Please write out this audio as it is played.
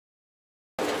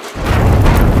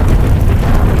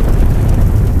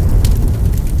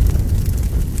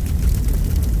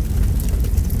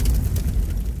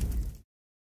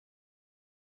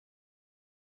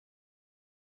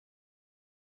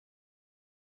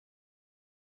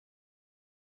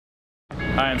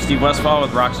Hi, I'm Steve Westfall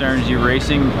with Rockstar Energy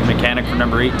Racing, mechanic for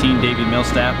number 18, Davi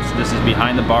Millsaps. This is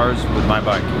Behind the Bars with my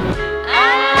bike.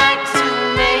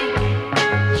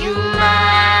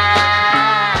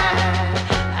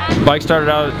 Bike started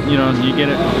out, you know, you get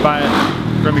it, buy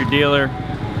it from your dealer.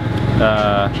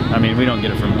 I mean, we don't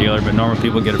get it from a dealer, but normal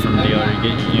people get it from a dealer. You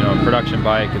get, you know, a production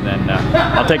bike, and then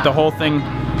I'll take the whole thing,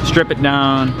 strip it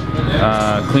down,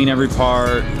 clean every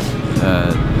part,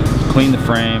 clean the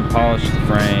frame, polish the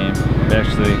frame.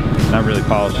 Actually, not really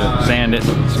polish it, sand it.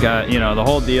 It's got, you know, the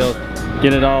whole deal.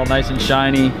 Get it all nice and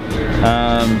shiny.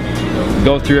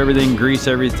 Go through everything, grease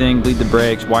everything, bleed the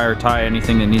brakes, wire tie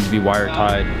anything that needs to be wire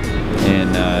tied,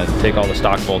 and take all the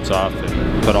stock bolts off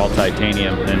and put all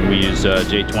titanium. And we use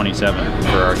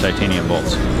J27 for our titanium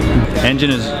bolts. Engine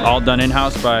is all done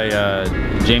in-house by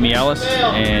Jamie Ellis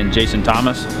and Jason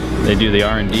Thomas. They do the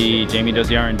R&D. Jamie does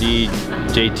the R&D.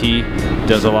 JT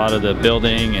does a lot of the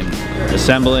building and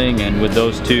assembling, and with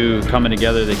those two coming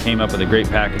together, they came up with a great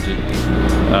package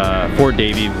for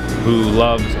Davi, who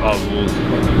loves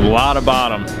a lot of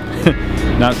bottom,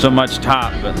 not so much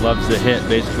top, but loves to hit.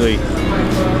 Basically,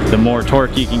 the more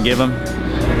torque you can give him,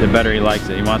 the better he likes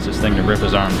it. He wants this thing to rip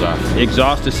his arms off. The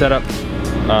exhaust is set up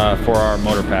for our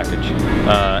motor package.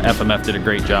 FMF did a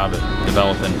great job at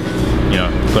developing, you know,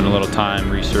 putting a little time,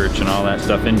 research, and all that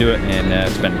stuff into it, and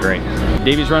it's been great.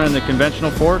 Davi's running the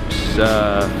conventional forks.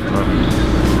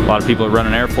 A lot of people are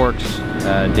running air forks.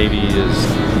 Davi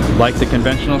is like the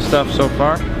conventional stuff so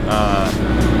far.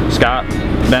 Scott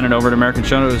Bennett over at American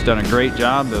Shono has done a great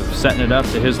job of setting it up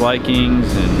to his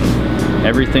likings, and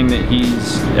everything that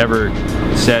he's ever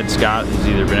said, Scott has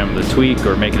either been able to tweak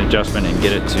or make an adjustment and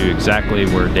get it to exactly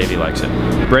where Davi likes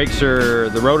it. Brakes are,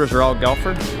 the rotors are all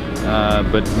Gelfer,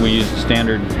 but we use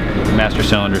standard master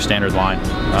cylinder, standard line.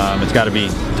 It's got to be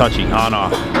touchy, on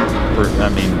off. I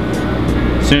mean,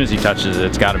 as soon as he touches it,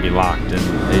 it's got to be locked,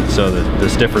 and so the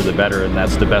stiffer the better, and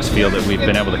that's the best feel that we've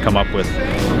been able to come up with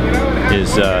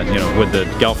is, you know, with the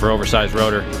Gelfer oversized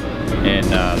rotor and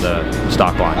the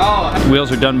stock line.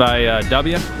 Wheels are done by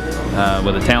W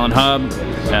with a Talon hub,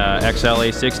 XL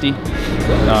A60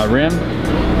 rim.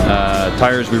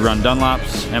 Tires, we run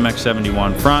Dunlops,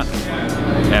 MX71 front,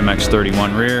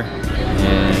 MX31 rear,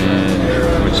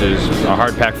 and, which is a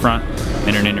hard pack front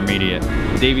and an intermediate.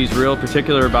 Davi's real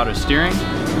particular about his steering.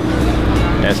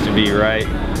 It has to be right,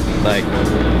 like,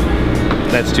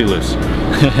 that's too loose.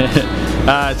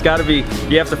 It's got to be,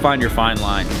 you have to find your fine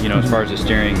line, you know, as far as the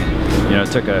steering. You know,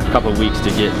 it took a couple weeks to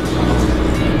get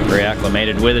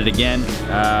reacclimated with it again.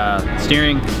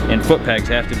 Steering and foot pegs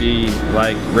have to be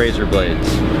like razor blades.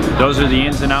 Those are the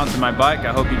ins and outs of my bike.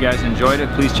 I hope you guys enjoyed it.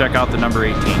 Please check out the number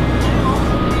 18.